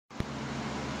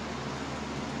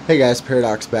Hey guys,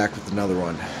 Paradox back with another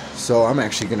one. So I'm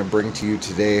actually going to bring to you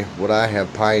today what I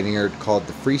have pioneered called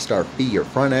the Freestar FEA, or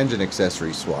front engine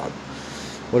accessory swap.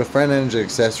 What a front engine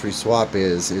accessory swap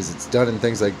is it's done in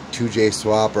things like 2J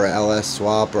swap or LS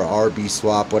swap or RB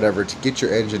swap, whatever, to get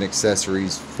your engine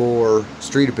accessories for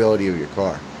streetability of your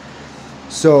car.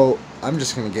 So I'm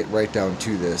just going to get right down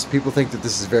to this. People think that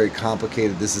this is very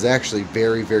complicated. This is actually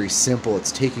very, very simple.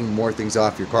 It's taking more things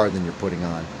off your car than you're putting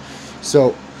on.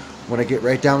 So when I get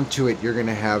right down to it, you're going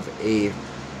to have a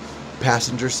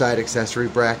passenger side accessory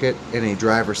bracket and a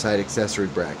driver side accessory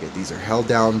bracket. These are held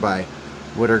down by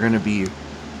what are going to be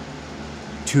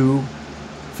two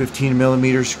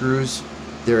 15mm screws.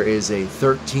 There is a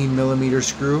 13mm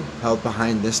screw held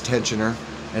behind this tensioner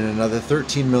and another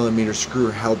 13mm screw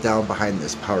held down behind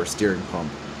this power steering pump.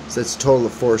 So that's a total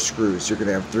of 4 screws. You're going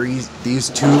to have these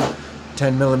two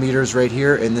 10mm right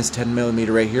here, and this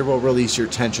 10mm right here will release your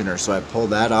tensioner. So I pull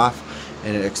that off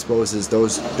and it exposes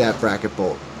that bracket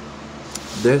bolt.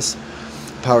 This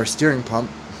power steering pump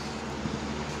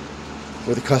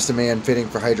with a custom AN fitting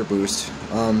for Hydro Boost.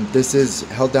 This is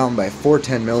held down by 4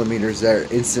 10mm that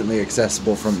are instantly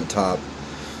accessible from the top.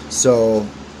 So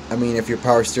I mean, if your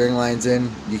power steering line's in,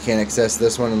 you can't access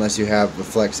this one unless you have a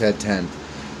flex head 10.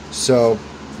 So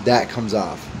that comes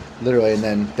off literally, and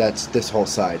then that's this whole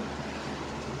side.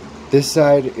 This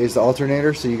side is the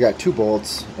alternator, so you got 2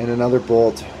 bolts and another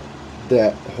bolt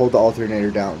that hold the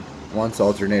alternator down. Once the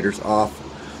alternator's off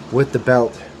with the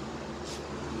belt,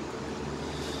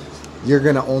 you're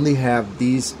gonna only have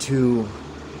these 2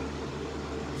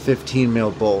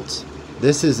 15mm bolts.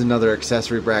 This is another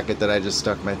accessory bracket that I just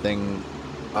stuck my thing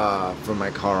from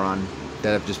my car on,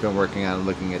 that I've just been working on and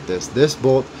looking at this. This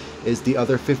bolt is the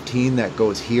other 15 that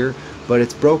goes here, but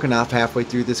it's broken off halfway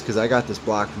through this because I got this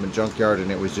block from a junkyard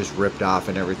and it was just ripped off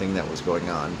and everything that was going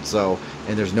on. So,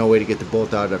 and there's no way to get the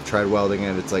bolt out. I've tried welding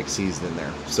it, it's like seized in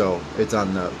there. So it's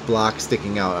on the block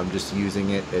sticking out. I'm just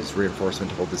using it as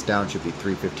reinforcement to hold this down. Should be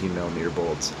 3 15mm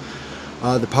bolts.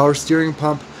 The power steering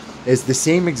pump is the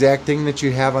same exact thing that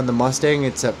you have on the Mustang,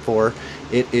 except for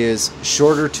it is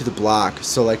shorter to the block.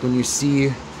 So like when you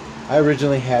see, I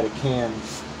originally had a can,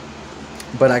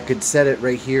 but I could set it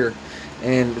right here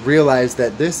and realize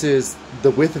that this is the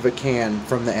width of a can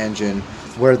from the engine,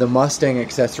 where the Mustang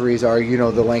accessories are, you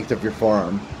know, the length of your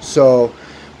forearm. So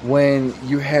when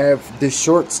you have this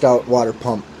short stout water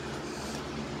pump,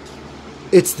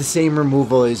 it's the same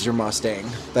removal as your Mustang.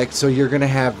 Like, so you're gonna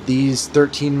have these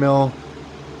 13mm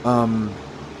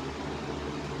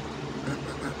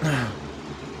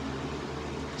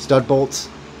stud bolts,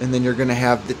 and then you're going to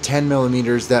have the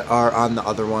 10mm that are on the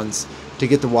other ones to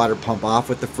get the water pump off.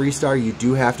 With the Freestar, you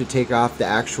do have to take off the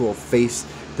actual face.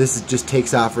 This just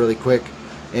takes off really quick,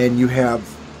 and you have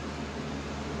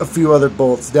a few other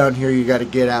bolts down here you got to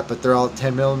get at, but they're all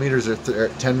 10mm or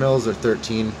 10 mils or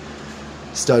 13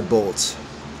 stud bolts.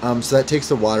 So that takes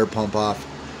the water pump off.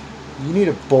 You need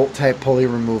a bolt type pulley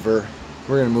remover.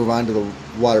 We're going to move on to the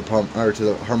water pump, or to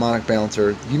the harmonic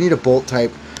balancer. You need a bolt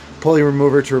type pulley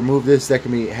remover to remove this. That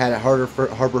can be had at Harbor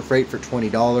Freight for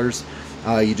 $20.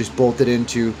 You just bolt it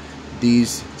into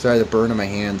these, sorry the burn on my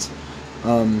hands.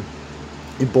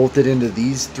 You bolt it into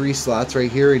these 3 slots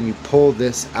right here, and you pull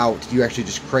this out. You actually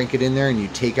just crank it in there and you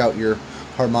take out your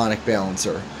harmonic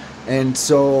balancer. And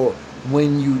so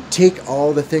when you take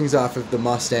all the things off of the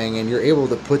Mustang and you're able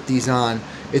to put these on,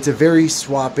 it's a very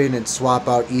swap in and swap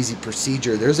out easy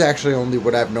procedure. There's actually only,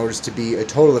 what I've noticed to be, a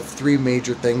total of 3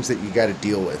 major things that you got to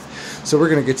deal with. So we're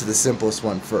going to get to the simplest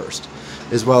one first,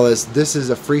 as well as this is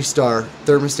a Freestar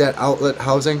thermostat outlet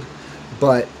housing,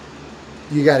 but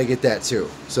you got to get that too.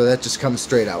 So that just comes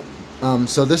straight out.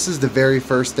 So this is the very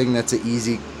first thing that's an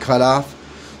easy cut off.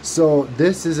 So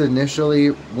this is initially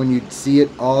when you see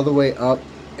it all the way up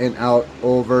and out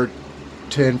over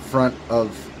to in front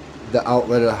of the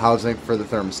outlet of the housing for the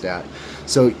thermostat.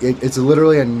 So it's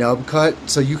literally a nub cut,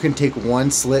 so you can take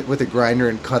one slit with a grinder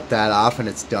and cut that off and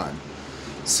it's done.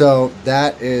 So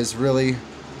that is really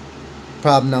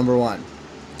problem number 1.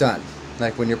 Done.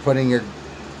 Like when you're putting your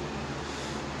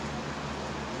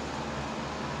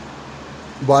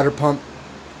water pump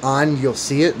on, you'll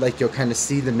see it, like you'll kind of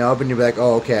see the nub and you'll be like,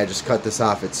 oh okay, I just cut this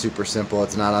off. It's super simple.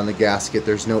 It's not on the gasket.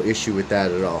 There's no issue with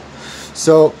that at all.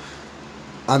 So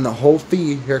on the whole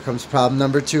FEA, here comes problem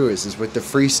number 2, is with the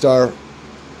Freestar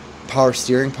power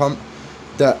steering pump.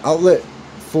 The outlet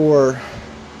for,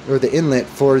 or the inlet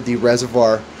for the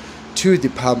reservoir to the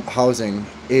pump housing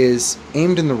is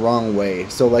aimed in the wrong way.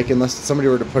 So like, unless somebody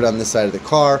were to put it on this side of the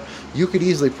car, you could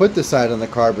easily put the side on the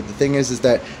car, but the thing is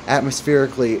that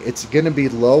atmospherically it's going to be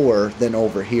lower than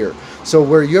over here. So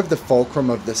where you have the fulcrum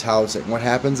of this housing, what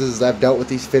happens is I've dealt with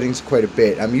these fittings quite a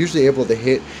bit. I'm usually able to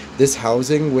hit this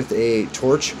housing with a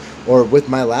torch, or with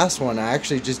my last one I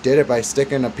actually just did it by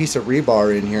sticking a piece of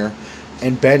rebar in here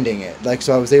and bending it. Like,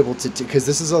 so I was able to, because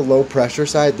this is a low pressure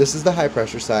side, this is the high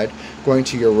pressure side going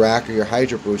to your rack or your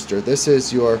hydro booster, this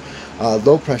is your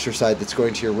low pressure side that's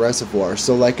going to your reservoir.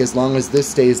 So like, as long as this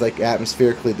stays like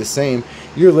atmospherically the same,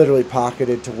 you're literally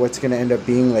pocketed to what's going to end up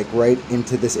being like right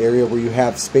into this area where you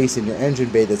have space in your engine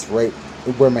bay that's right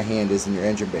where my hand is in your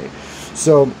engine bay.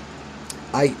 So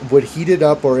I would heat it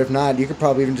up, or if not, you could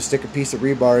probably even just stick a piece of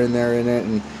rebar in there in it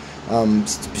and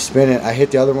spin it. I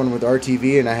hit the other one with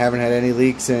RTV and I haven't had any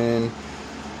leaks in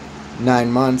 9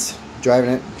 months driving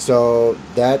it. So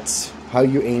that's how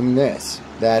you aim this.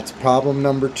 That's problem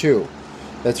number 2.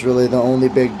 That's really the only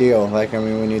big deal. Like, I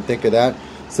mean, when you think of that.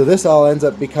 So this all ends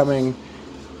up becoming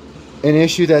an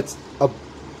issue that's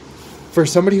for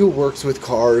somebody who works with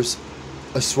cars,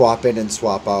 a swap in and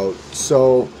swap out.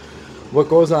 So what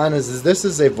goes on is this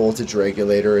is a voltage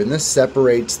regulator, and this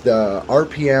separates the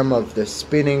RPM of the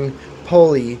spinning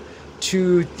pulley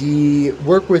to the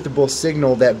work-withable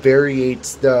signal that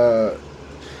varies the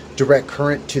direct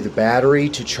current to the battery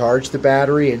to charge the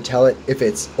battery and tell it if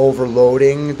it's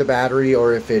overloading the battery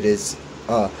or if it is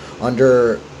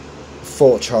under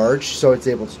full charge, so it's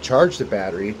able to charge the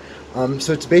battery.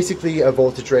 So it's basically a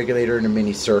voltage regulator in a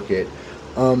mini circuit.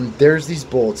 There's these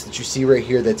bolts that you see right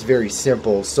here that's very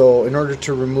simple. So in order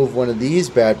to remove one of these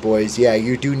bad boys, yeah,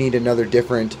 you do need another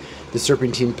the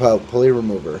serpentine pulley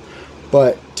remover.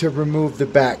 But to remove the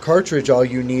back cartridge, all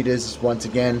you need is, once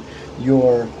again,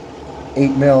 your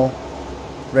 8mm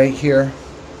right here.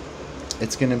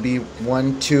 It's going to be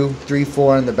 1, 2, 3,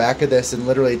 4 on the back of this, and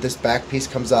literally this back piece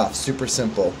comes off. Super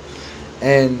simple.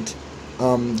 And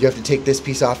you have to take this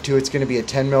piece off too. It's going to be a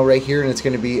 10mm right here, and it's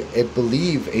going to be, I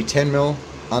believe, a 10mm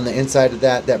on the inside of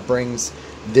that brings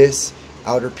this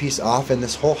outer piece off, and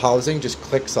this whole housing just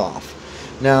clicks off.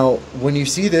 Now when you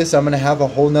see this, I'm going to have a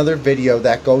whole nother video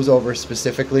that goes over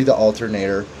specifically the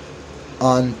alternator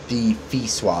on the FEA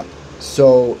swap,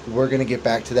 so we're going to get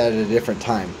back to that at a different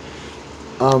time.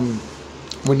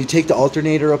 When you take the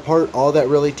alternator apart, all that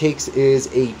really takes is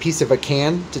a piece of a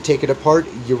can to take it apart.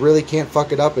 You really can't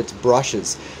fuck it up. It's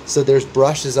brushes. So there's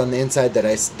brushes on the inside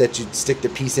that you'd stick the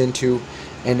piece into,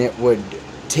 and it would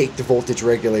take the voltage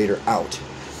regulator out.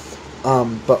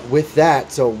 But with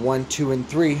that, so 1, 2, and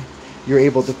 3, you're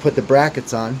able to put the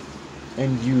brackets on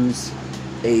and use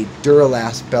a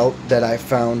Duralast belt that I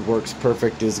found works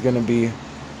perfect. Is going to be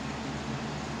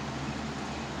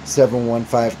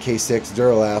 715K6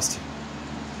 Duralast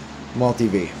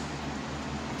Multi-V.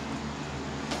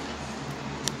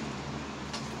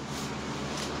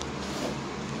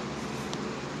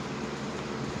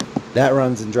 That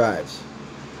runs and drives.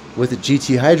 With a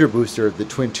GT Hydro Booster, the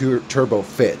twin turbo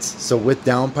fits. So with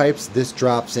downpipes, this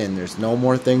drops in. There's no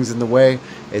more things in the way.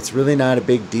 It's really not a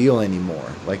big deal anymore.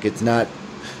 Like, it's not,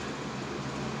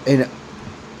 and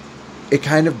it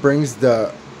kind of brings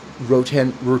the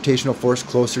rotational force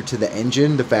closer to the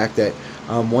engine. The fact that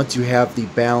once you have the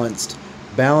balanced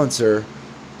balancer,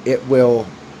 it will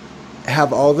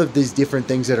have all of these different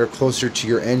things that are closer to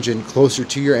your engine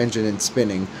and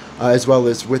spinning, as well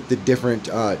as with the different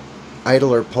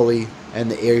idler pulley and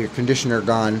the air conditioner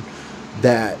gone,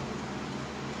 that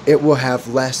it will have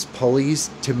less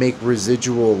pulleys to make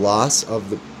residual loss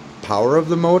of the power of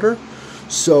the motor.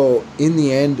 So in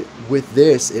the end, with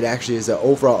this, it actually is an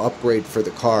overall upgrade for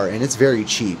the car, and it's very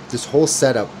cheap. This whole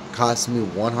setup cost me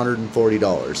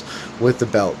 $140 with the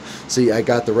belt. So I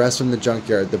got the rest from the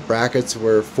junkyard. The brackets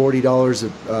were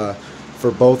 $40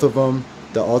 for both of them.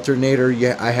 The alternator,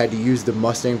 yeah, I had to use the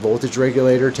Mustang Voltage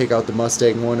Regulator, take out the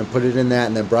Mustang one and put it in that,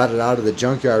 and then brought it out of the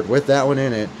junkyard with that one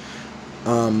in it.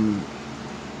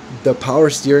 The power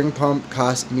steering pump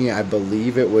cost me, I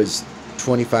believe it was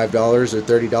 $25 or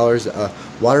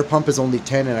 $30. Water pump is only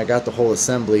 $10, and I got the whole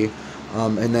assembly.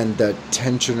 And then the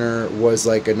tensioner was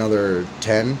like another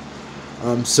 $10.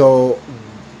 So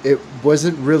it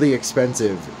wasn't really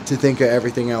expensive to think of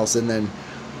everything else. And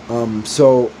then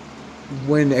so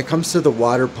when it comes to the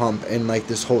water pump and like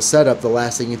this whole setup, the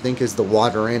last thing you think is the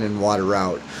water in and water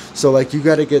out. So like, you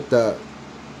got to get the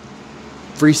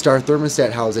Freestar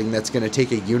thermostat housing that's going to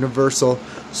take a universal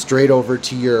straight over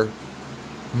to your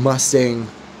Mustang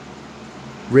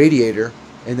radiator,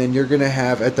 and then you're going to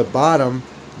have at the bottom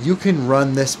you can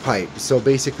run this pipe. So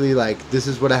basically, like, this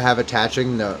is what I have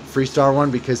attaching the Freestar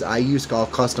one, because I use all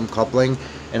custom coupling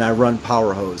and I run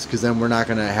power hose, because then we're not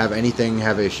going to have anything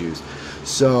have issues.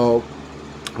 So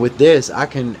with this, I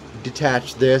can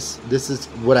detach this. This is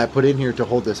what I put in here to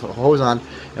hold this hose on,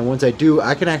 and once I do,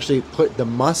 I can actually put the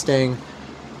Mustang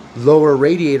lower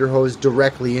radiator hose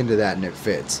directly into that, and it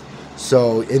fits.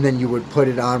 So, and then you would put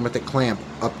it on with a clamp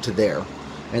up to there,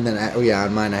 and then oh yeah,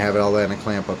 on mine I have it all in a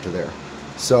clamp up to there.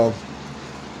 So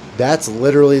that's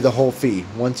literally the whole FEA.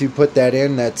 Once you put that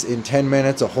in, that's in 10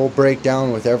 minutes a whole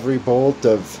breakdown with every bolt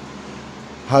of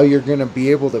how you're going to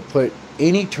be able to put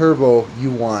any turbo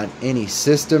you want, any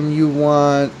system you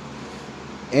want,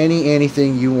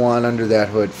 anything you want under that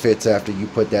hood fits after you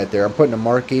put that there. I'm putting a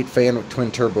Mark 8 fan with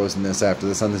twin turbos in this after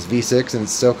this on this V6, and it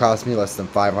still cost me less than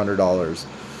 $500.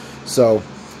 So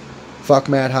fuck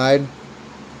Matt Hyde,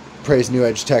 praise New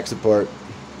Edge Tech Support.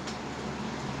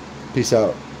 Peace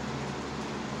out.